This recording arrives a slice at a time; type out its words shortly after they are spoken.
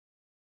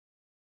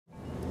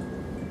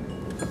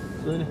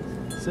Sorry,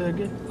 say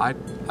again?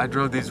 I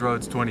drove these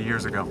roads 20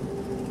 years ago.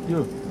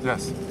 You?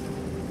 Yes.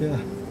 Yeah.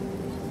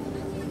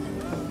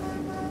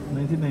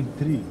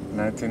 1993.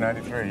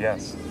 1993,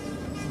 yes.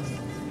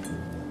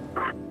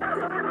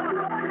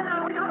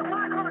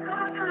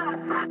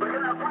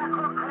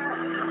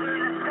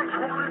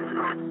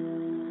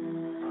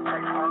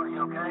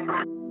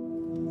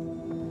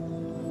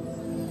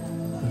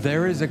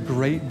 There is a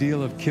great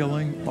deal of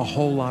killing, a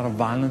whole lot of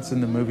violence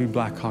in the movie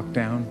Black Hawk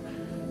Down,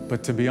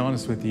 but to be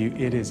honest with you,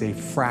 it is a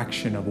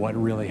fraction of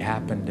what really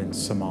happened in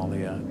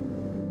Somalia.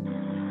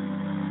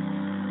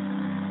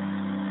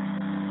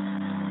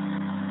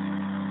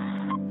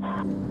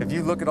 If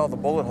you look at all the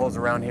bullet holes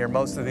around here,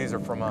 most of these are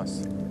from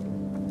us.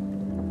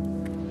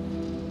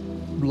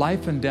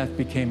 Life and death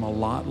became a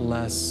lot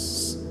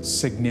less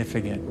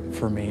significant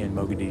for me in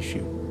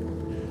Mogadishu.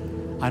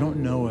 I don't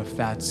know if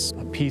that's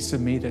a piece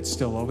of me that's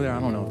still over there. I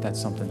don't know if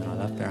that's something that I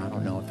left there. I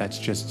don't know if that's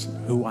just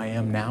who I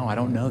am now. I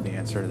don't know the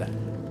answer to that.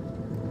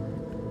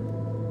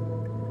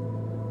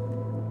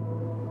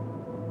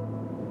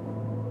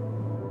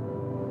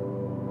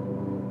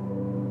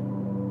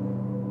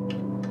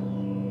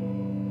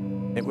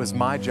 It was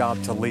my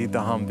job to lead the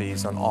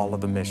Humvees on all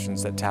of the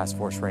missions that Task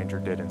Force Ranger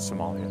did in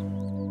Somalia.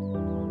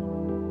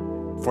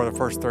 For the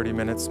first 30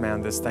 minutes,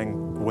 man, this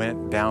thing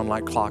went down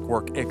like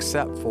clockwork,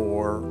 except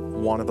for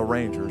one of the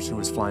Rangers who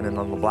was flying in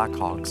on the Black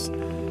Hawks.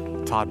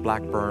 Todd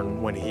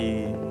Blackburn, when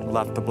he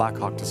left the Black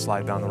Hawk to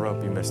slide down the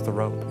rope, he missed the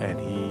rope, and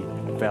he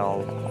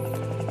fell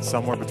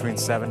somewhere between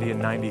 70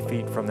 and 90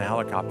 feet from the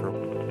helicopter.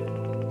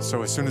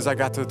 So as soon as I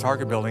got to the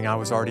target building, I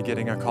was already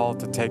getting a call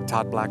to take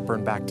Todd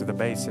Blackburn back to the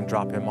base and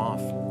drop him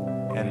off.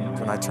 And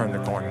when I turned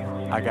the corner,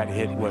 I got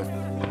hit with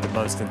the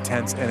most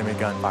intense enemy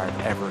gunfire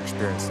I've ever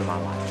experienced in my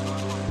life.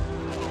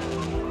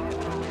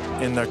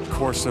 In the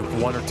course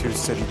of 1 or 2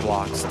 city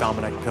blocks,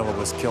 Dominic Pilla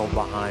was killed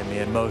behind me,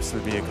 and most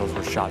of the vehicles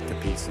were shot to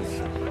pieces.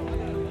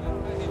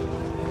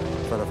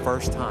 For the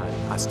first time,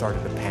 I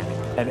started to panic,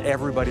 and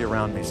everybody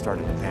around me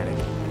started to panic.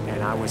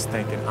 And I was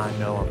thinking, I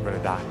know I'm going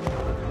to die.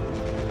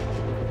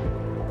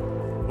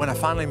 When I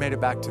finally made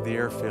it back to the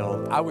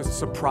airfield, I was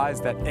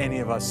surprised that any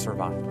of us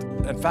survived.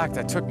 In fact,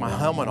 I took my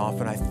helmet off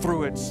and I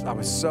threw it. I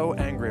was so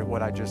angry at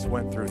what I just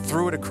went through,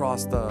 threw it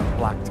across the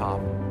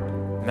blacktop.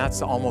 And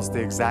that's almost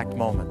the exact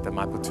moment that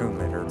my platoon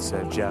leader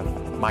said, Jeff,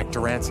 Mike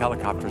Durant's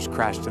helicopters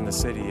crashed in the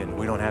city and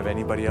we don't have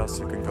anybody else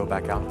who can go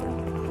back out there.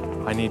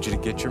 I need you to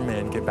get your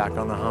men, get back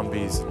on the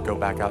Humvees, and go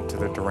back out to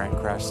the Durant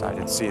crash site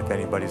and see if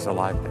anybody's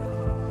alive there.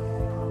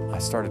 I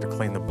started to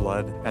clean the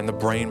blood and the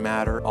brain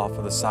matter off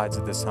of the sides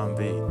of this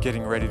Humvee,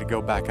 getting ready to go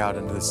back out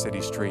into the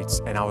city streets.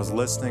 And I was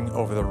listening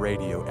over the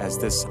radio as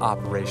this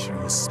operation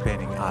was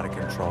spinning out of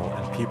control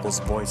and people's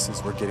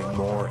voices were getting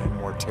more and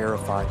more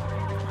terrified.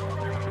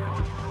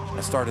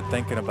 I started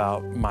thinking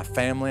about my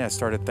family. I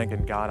started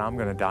thinking, God, I'm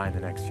going to die in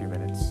the next few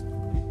minutes.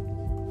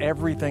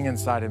 Everything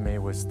inside of me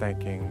was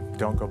thinking,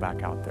 don't go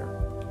back out there.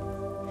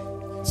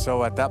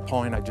 So at that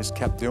point, I just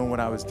kept doing what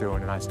I was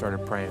doing, and I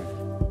started praying,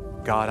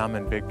 God, I'm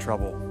in big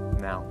trouble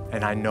now,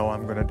 and I know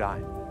I'm going to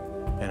die,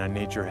 and I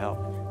need your help.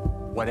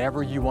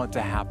 Whatever you want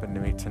to happen to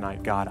me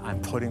tonight, God, I'm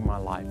putting my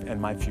life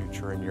and my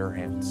future in your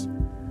hands.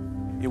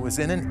 It was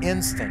in an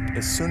instant,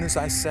 as soon as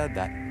I said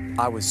that,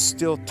 I was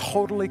still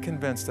totally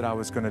convinced that I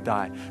was going to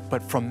die.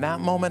 But from that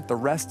moment, the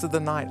rest of the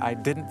night, I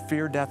didn't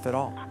fear death at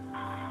all.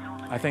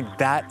 I think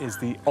that is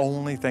the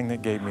only thing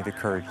that gave me the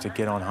courage to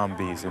get on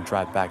Humvees and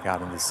drive back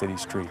out in the city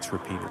streets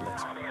repeatedly.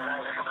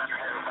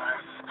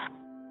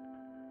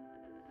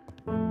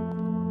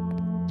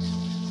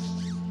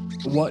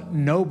 What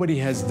nobody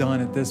has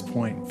done at this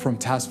point from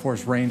Task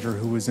Force Ranger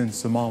who was in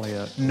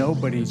Somalia,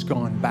 nobody's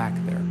gone back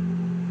there.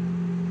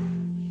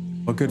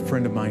 A good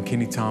friend of mine,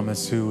 Kenny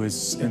Thomas, who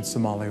was in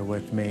Somalia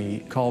with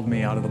me, called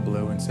me out of the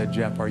blue and said,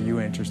 Jeff, are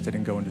you interested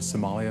in going to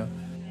Somalia?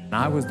 And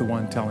I was the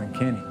one telling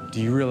Kenny, do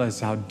you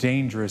realize how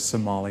dangerous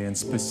Somalia and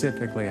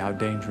specifically how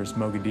dangerous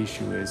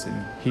Mogadishu is?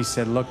 And he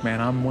said, look, man,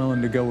 I'm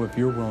willing to go if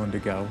you're willing to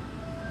go.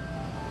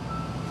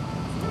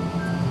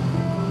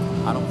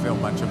 I don't feel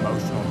much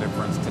emotional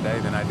difference today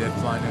than I did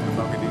flying into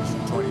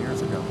Mogadishu 20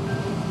 years ago.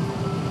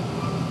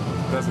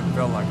 It doesn't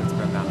feel like it's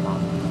been that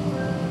long.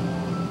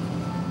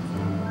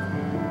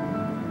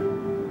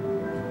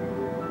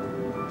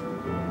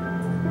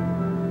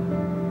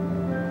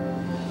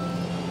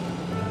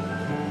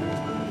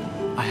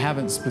 I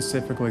haven't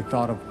specifically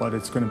thought of what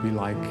it's going to be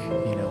like,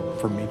 you know,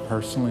 for me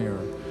personally or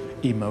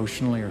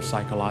emotionally or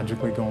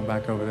psychologically going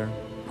back over there.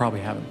 Probably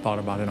haven't thought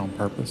about it on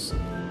purpose.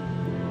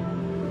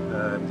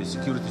 The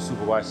security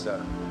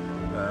supervisor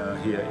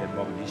here in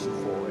Mogadishu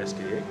for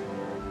SKA.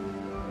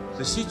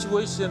 The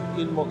situation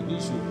in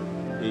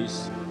Mogadishu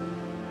is,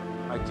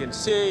 I can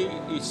say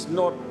it's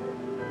not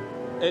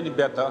any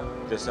better.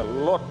 There's a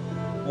lot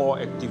more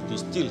activity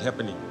still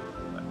happening.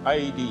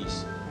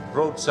 IEDs,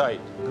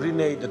 roadside,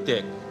 grenade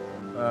attack,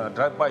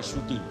 drive-by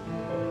shooting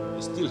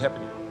is still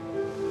happening.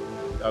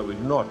 I will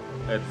not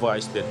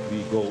advise that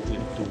we go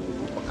into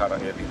Makara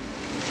area.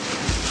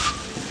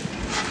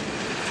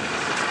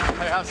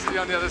 Hey, I'll see you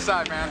on the other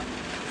side, man.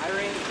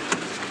 Irene.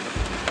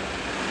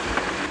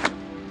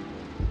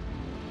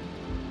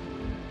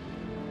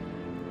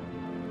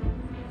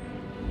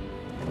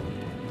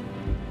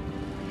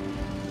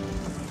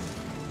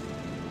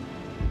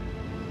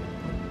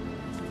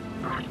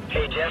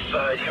 Okay, Jeff,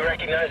 do you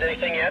recognize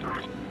anything yet?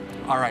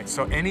 All right,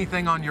 so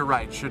anything on your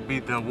right should be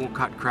the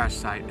Wolcott crash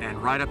site,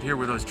 and right up here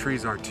where those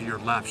trees are to your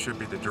left should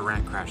be the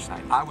Durant crash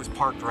site. I was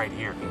parked right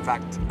here. In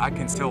fact, I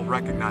can still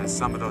recognize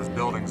some of those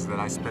buildings that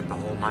I spent the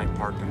whole night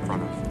parked in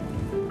front of.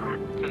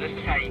 So this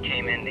is how you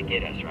came in to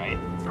get us, right?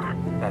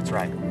 That's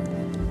right.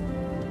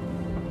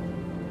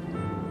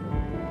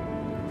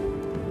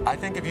 I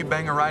think if you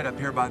bang a right up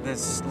here by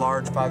this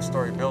large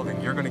 5-story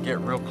building, you're gonna get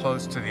real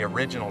close to the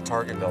original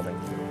Target building.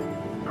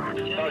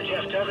 Oh,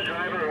 Jeff, tell the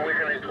driver we're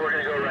gonna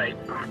go right.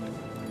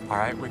 All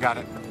right, we got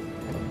it.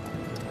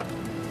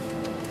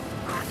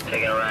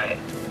 Taking a right.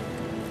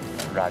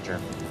 Roger.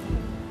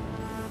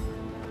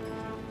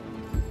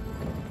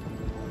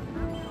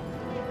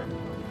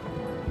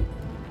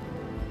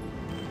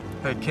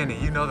 Hey,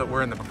 Kenny, you know that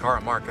we're in the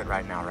Bacara market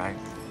right now, right?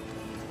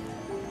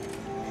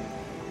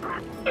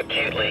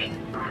 Acutely.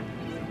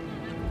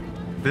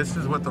 This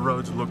is what the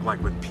roads look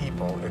like with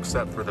people,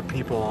 except for the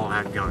people all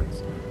had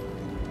guns.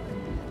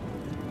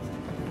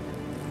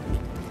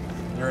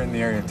 You're in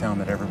the area of town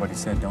that everybody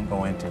said don't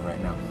go into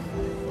right now,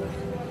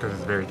 because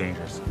it's very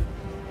dangerous.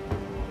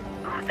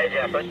 Hey,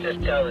 Jeff, let's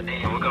just tell the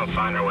deal. We're gonna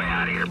find our way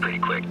out of here pretty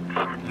quick.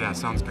 Yeah,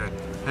 sounds good.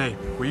 Hey,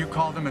 will you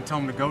call them and tell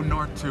them to go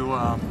north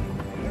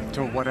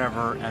to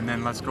whatever, and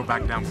then let's go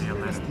back down via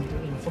list.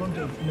 In front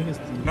of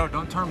Ministry. No,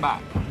 don't turn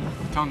back.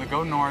 Tell them to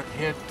go north,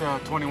 hit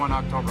 21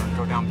 October, and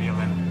go down via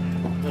Lynn.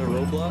 A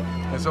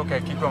roadblock? It's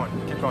okay, keep going,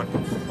 keep going.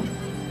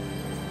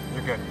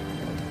 You're good.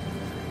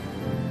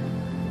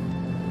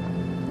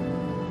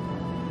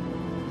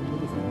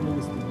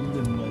 Ministry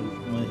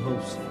building, my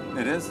house.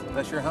 It is?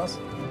 That's your house?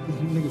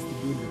 Ministry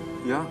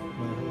building, Yeah.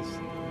 my house.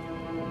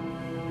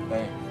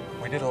 Hey,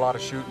 we did a lot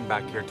of shooting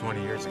back here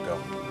 20 years ago,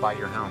 by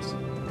your house.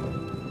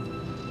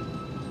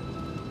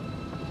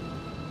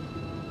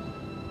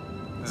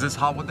 Is this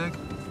Hawadig?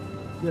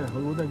 Yeah, how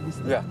would I miss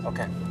that? Yeah,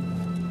 okay.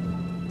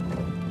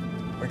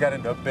 We got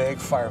into a big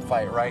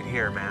firefight right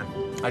here, man.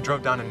 I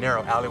drove down a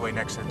narrow alleyway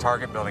next to the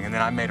Target building, and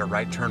then I made a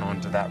right turn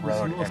onto that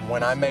road. And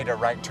when I made a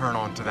right turn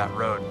onto that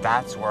road,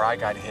 that's where I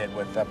got hit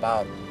with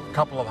about a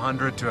couple of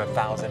 100 to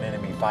 1,000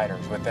 enemy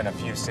fighters within a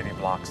few city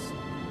blocks.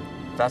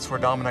 That's where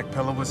Dominic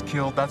Pilla was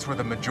killed. That's where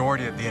the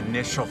majority of the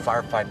initial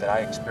firefight that I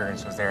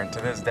experienced was there. And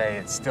to this day,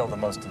 it's still the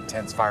most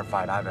intense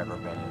firefight I've ever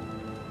been in.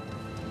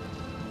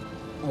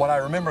 What I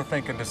remember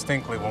thinking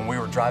distinctly when we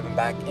were driving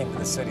back into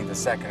the city the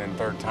second and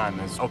third time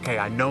is, okay,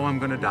 I know I'm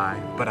gonna die,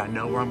 but I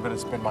know where I'm gonna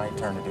spend my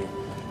eternity.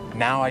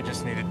 Now I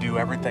just need to do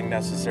everything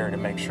necessary to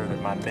make sure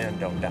that my men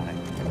don't die.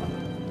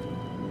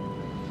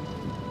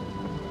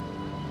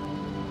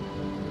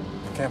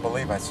 I can't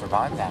believe I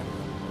survived that.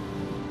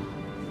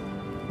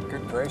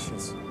 Good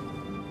gracious.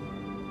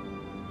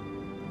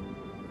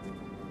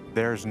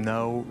 There's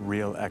no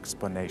real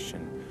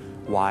explanation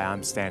why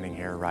I'm standing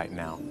here right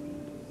now.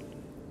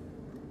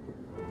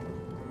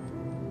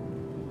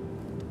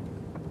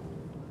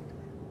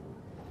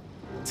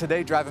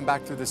 Today, driving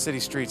back through the city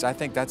streets, I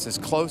think that's as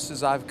close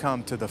as I've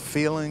come to the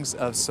feelings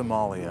of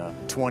Somalia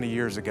 20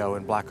 years ago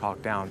in Black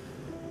Hawk Down.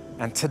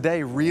 And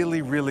today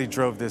really, really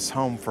drove this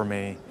home for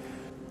me.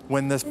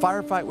 When the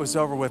firefight was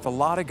over with, a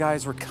lot of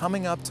guys were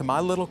coming up to my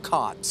little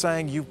cot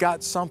saying, you've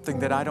got something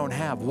that I don't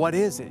have. What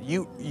is it?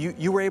 You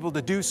were able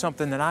to do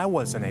something that I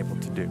wasn't able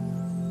to do.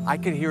 I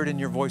could hear it in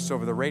your voice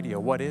over the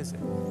radio. What is it?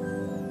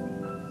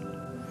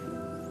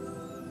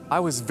 I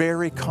was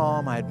very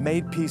calm. I had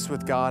made peace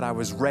with God. I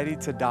was ready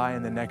to die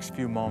in the next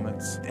few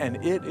moments, and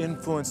it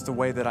influenced the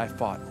way that I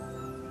fought.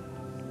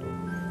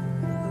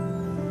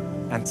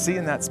 And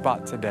seeing that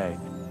spot today,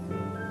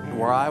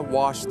 where I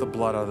washed the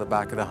blood out of the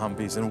back of the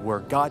Humvees and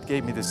where God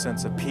gave me the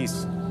sense of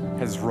peace,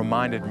 has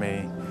reminded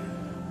me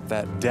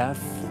that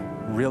death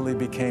really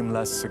became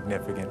less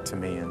significant to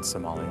me in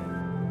Somalia.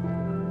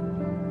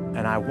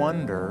 And I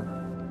wonder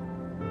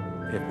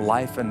if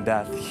life and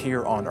death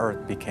here on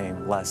earth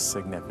became less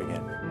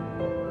significant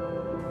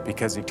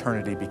because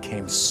eternity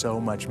became so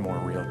much more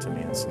real to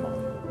me in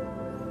Somalia.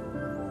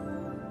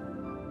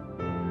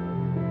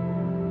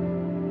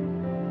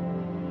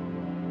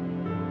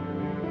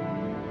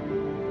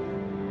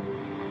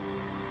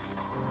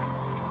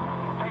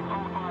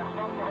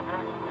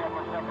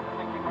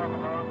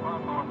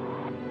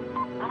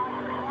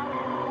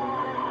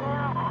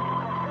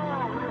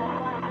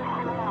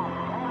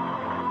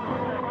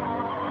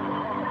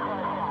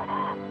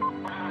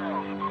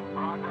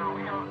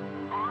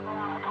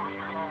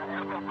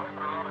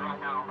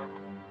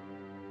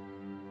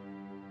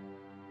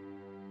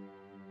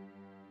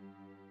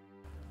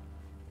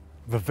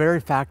 The very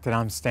fact that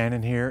I'm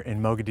standing here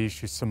in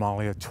Mogadishu,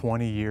 Somalia,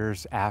 20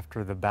 years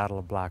after the Battle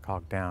of Black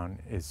Hawk Down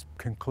is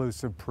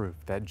conclusive proof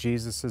that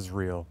Jesus is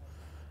real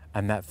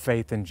and that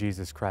faith in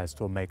Jesus Christ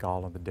will make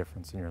all of the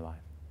difference in your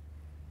life.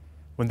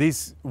 When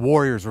these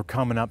warriors were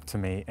coming up to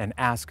me and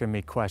asking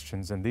me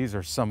questions, and these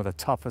are some of the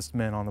toughest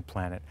men on the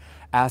planet,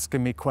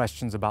 asking me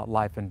questions about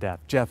life and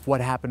death. Jeff,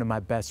 what happened to my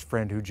best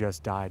friend who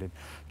just died? And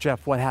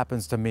Jeff, what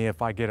happens to me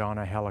if I get on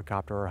a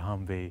helicopter or a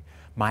Humvee?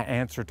 My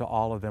answer to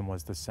all of them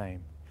was the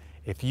same.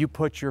 If you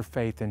put your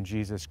faith in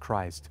Jesus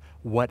Christ,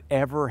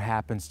 whatever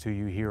happens to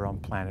you here on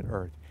planet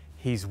Earth,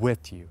 He's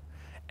with you.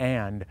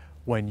 And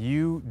when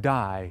you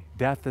die,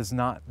 death is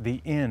not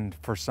the end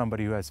for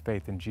somebody who has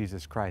faith in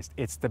Jesus Christ.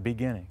 It's the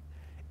beginning.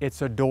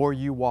 It's a door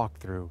you walk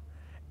through,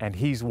 and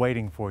He's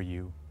waiting for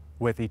you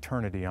with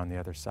eternity on the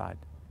other side.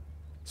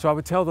 So I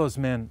would tell those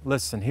men,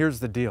 listen, here's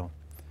the deal.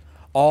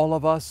 All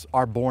of us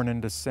are born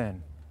into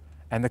sin.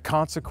 And the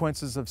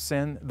consequences of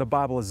sin, the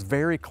Bible is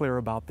very clear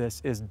about this,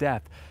 is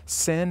death.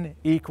 Sin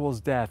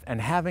equals death.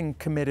 And having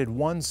committed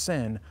one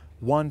sin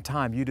one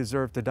time, you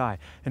deserve to die.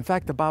 In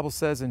fact, the Bible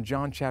says in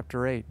John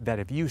chapter 8 that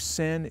if you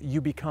sin, you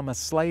become a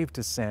slave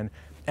to sin,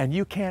 and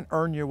you can't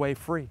earn your way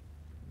free.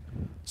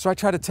 So I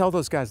try to tell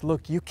those guys,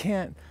 look, you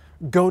can't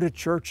go to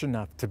church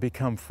enough to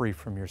become free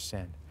from your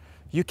sin.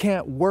 You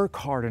can't work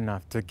hard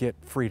enough to get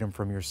freedom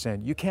from your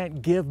sin. You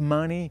can't give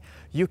money.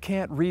 You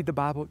can't read the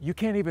Bible. You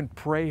can't even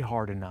pray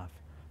hard enough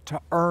to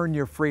earn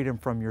your freedom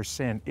from your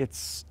sin.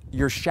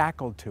 You're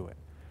shackled to it.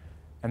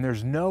 And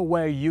there's no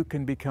way you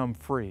can become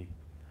free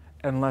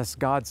unless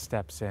God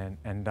steps in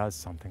and does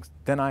something.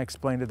 Then I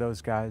explained to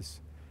those guys,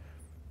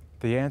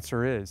 the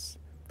answer is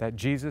that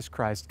Jesus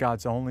Christ,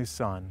 God's only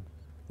Son,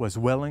 was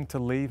willing to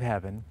leave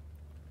heaven,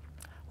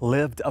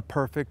 lived a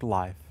perfect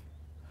life,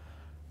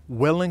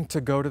 willing to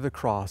go to the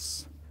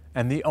cross,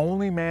 and the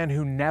only man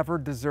who never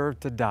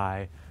deserved to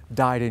die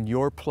died in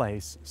your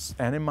place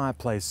and in my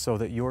place so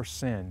that your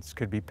sins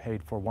could be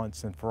paid for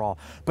once and for all.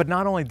 But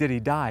not only did He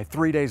die,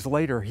 3 days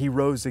later He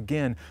rose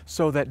again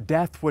so that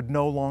death would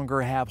no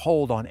longer have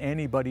hold on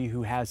anybody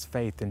who has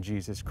faith in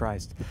Jesus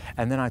Christ.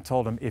 And then I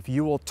told him, if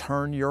you will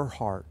turn your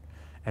heart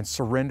and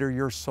surrender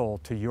your soul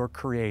to your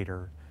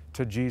Creator,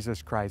 to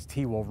Jesus Christ,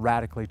 He will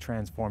radically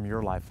transform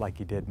your life like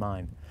He did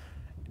mine.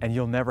 And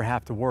you'll never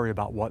have to worry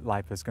about what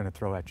life is going to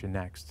throw at you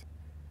next.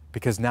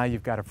 Because now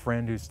you've got a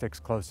friend who sticks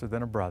closer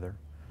than a brother.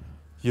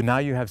 Now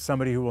you have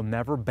somebody who will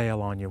never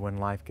bail on you when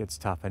life gets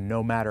tough. And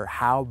no matter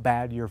how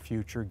bad your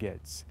future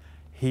gets,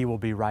 He will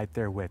be right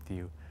there with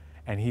you.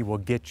 And He will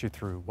get you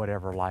through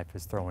whatever life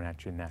is throwing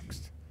at you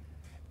next.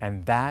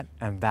 And that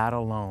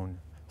alone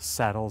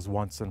settles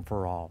once and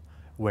for all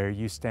where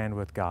you stand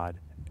with God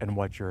and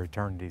what your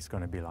eternity is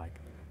going to be like.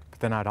 But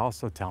then I'd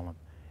also tell them,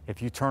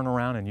 if you turn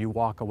around and you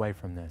walk away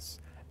from this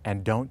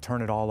and don't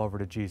turn it all over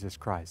to Jesus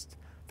Christ,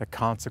 the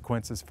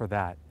consequences for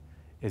that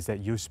is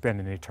that you spend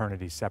an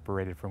eternity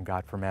separated from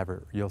God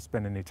forever. You'll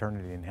spend an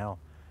eternity in hell.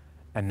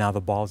 And now the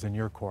ball's in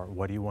your court.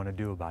 What do you want to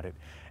do about it?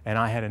 And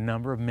I had a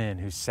number of men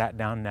who sat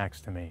down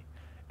next to me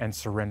and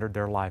surrendered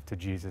their life to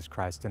Jesus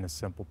Christ in a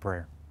simple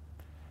prayer.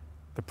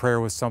 The prayer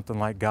was something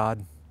like,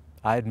 God,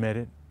 I admit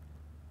it.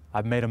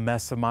 I've made a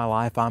mess of my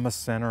life. I'm a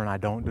sinner and I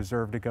don't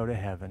deserve to go to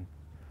heaven.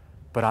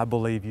 But I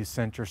believe You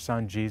sent Your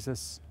Son,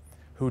 Jesus,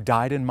 who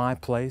died in my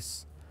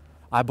place.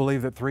 I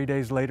believe that 3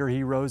 days later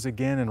He rose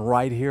again, and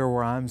right here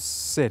where I'm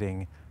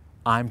sitting,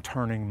 I'm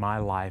turning my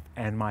life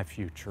and my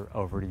future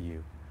over to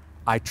You.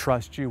 I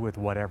trust You with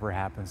whatever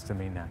happens to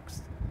me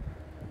next.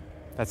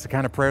 That's the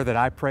kind of prayer that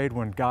I prayed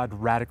when God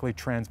radically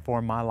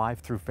transformed my life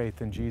through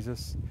faith in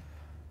Jesus.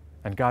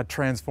 And God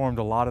transformed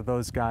a lot of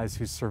those guys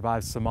who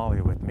survived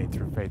Somalia with me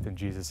through faith in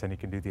Jesus, and He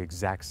can do the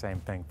exact same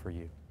thing for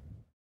you.